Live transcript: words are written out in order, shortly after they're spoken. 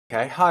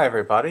Okay, hi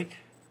everybody.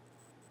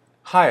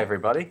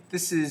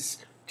 This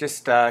is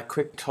just a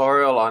quick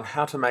tutorial on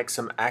how to make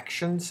some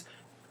actions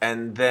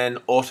and then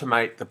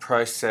automate the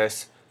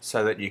process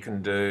so that you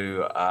can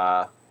do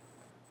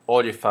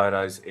all your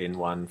photos in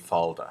one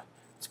folder.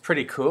 It's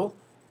pretty cool.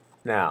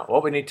 Now,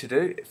 what we need to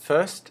do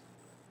first,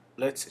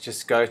 let's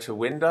just go to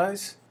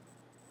Windows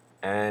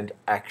and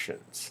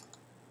Actions.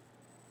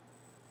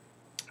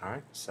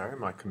 Alright, sorry,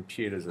 my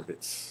computer's a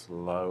bit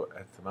slow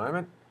at the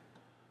moment.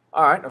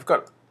 Alright, I've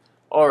got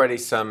already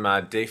some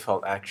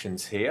default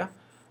actions here.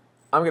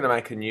 I'm going to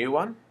make a new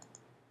one.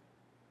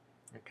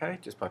 Okay,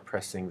 just by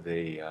pressing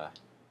the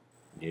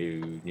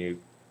new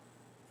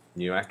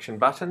action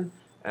button,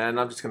 and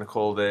I'm just going to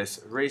call this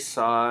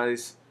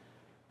resize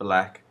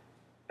black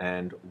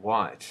and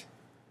white.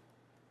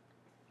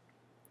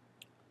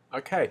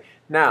 Okay,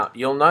 now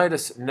you'll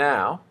notice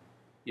now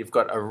you've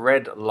got a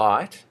red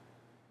light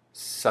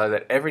so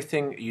that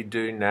everything you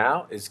do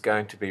now is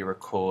going to be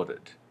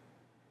recorded.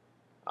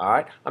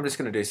 Alright, I'm just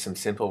going to do some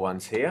simple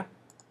ones here.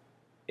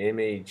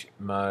 Image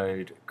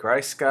mode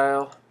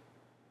grayscale,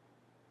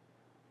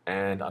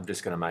 and I'm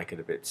just going to make it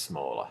a bit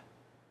smaller.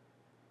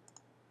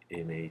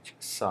 Image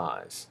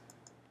size.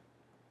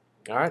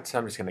 Alright, so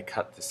I'm just going to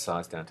cut the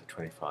size down to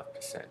 25%.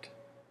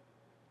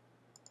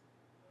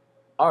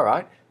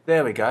 Alright,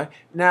 there we go.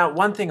 Now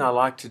one thing I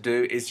like to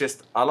do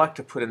is I like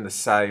to put in the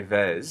save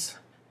as,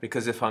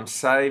 because if I'm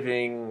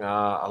saving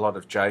a lot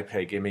of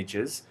JPEG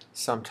images,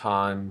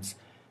 sometimes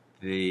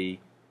the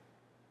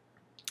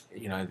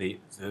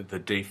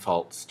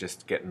defaults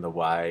just get in the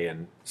way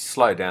and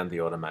slow down the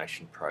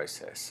automation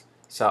process.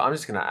 So I'm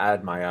just going to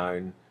add my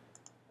own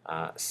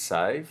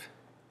save.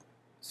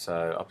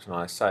 So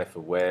optimize save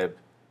for web,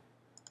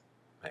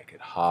 make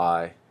it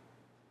high,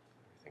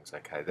 everything's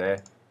okay there.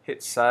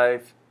 Hit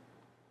save,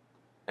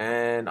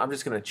 and I'm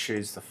just going to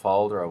choose the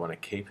folder I want to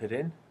keep it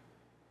in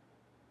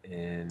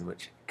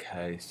which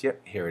case,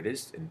 yep, here it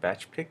is in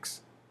batch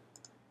pics.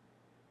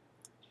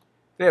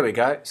 There we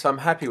go. So I'm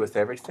happy with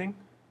everything.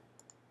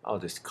 I'll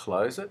just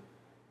close it.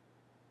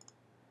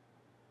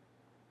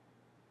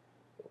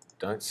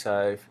 Don't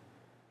save.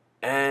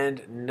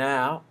 And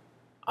now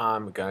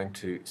I'm going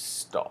to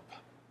stop.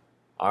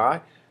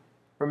 Alright?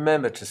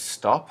 Remember to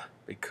stop,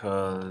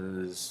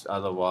 because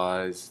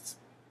otherwise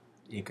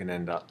you can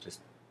end up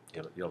just,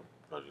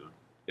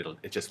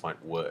 it just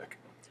won't work.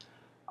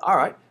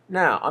 Alright,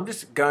 now I'm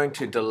just going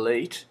to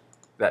delete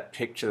that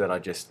picture that I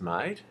just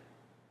made.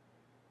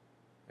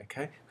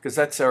 Okay, because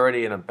that's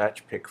already in a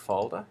batch pic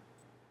folder.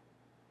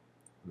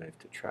 Move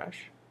to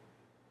trash.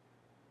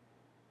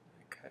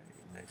 Okay,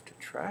 move to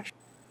trash.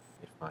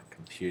 If my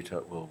computer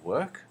will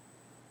work.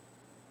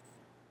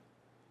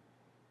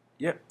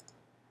 Yep.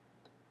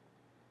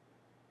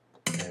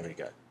 There we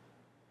go.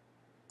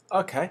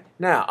 Okay,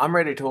 now I'm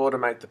ready to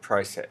automate the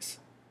process.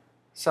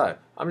 So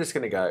I'm just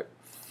going to go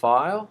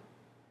File,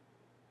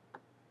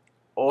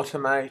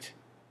 Automate,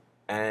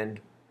 and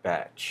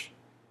Batch.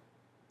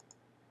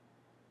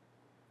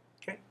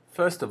 Okay,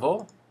 first of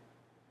all,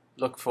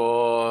 look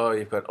for,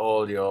 you've got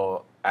all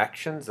your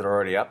actions that are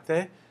already up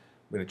there.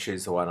 I'm going to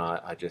choose the one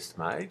I just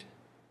made.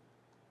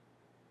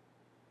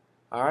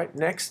 Alright,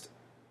 next,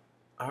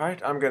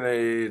 alright, I'm going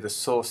to the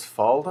source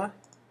folder,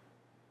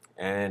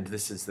 and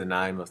this is the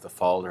name of the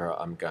folder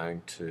I'm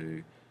going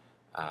to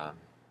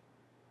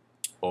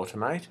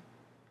automate.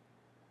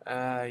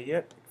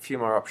 Yep, a few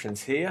more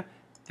options here.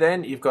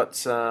 Then you've got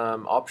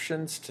some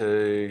options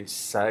to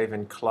save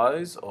and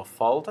close or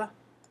folder.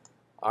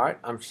 Alright,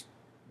 I'm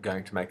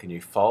going to make a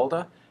new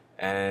folder,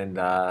 and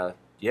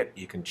yep,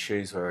 you can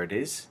choose where it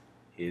is.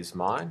 Here's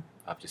mine.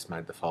 I've just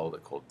made the folder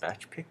called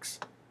batch pics,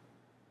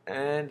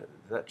 and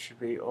that should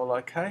be all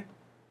okay,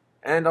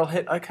 and I'll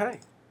hit OK,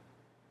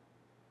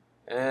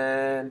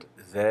 and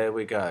there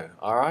we go.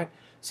 Alright,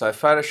 so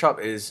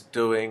Photoshop is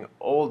doing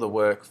all the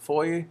work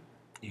for you.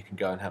 You can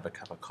go and have a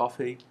cup of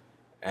coffee,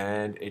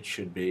 and it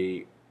should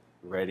be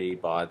ready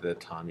by the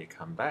time you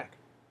come back.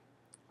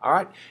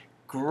 Alright,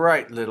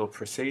 great little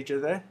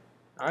procedure there.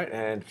 Alright,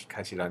 and in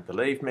case you don't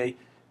believe me,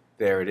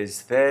 there it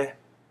is there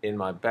in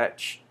my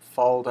batch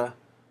folder.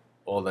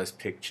 All those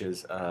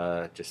pictures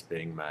are just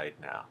being made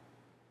now.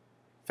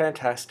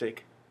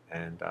 Fantastic,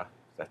 and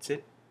that's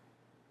it.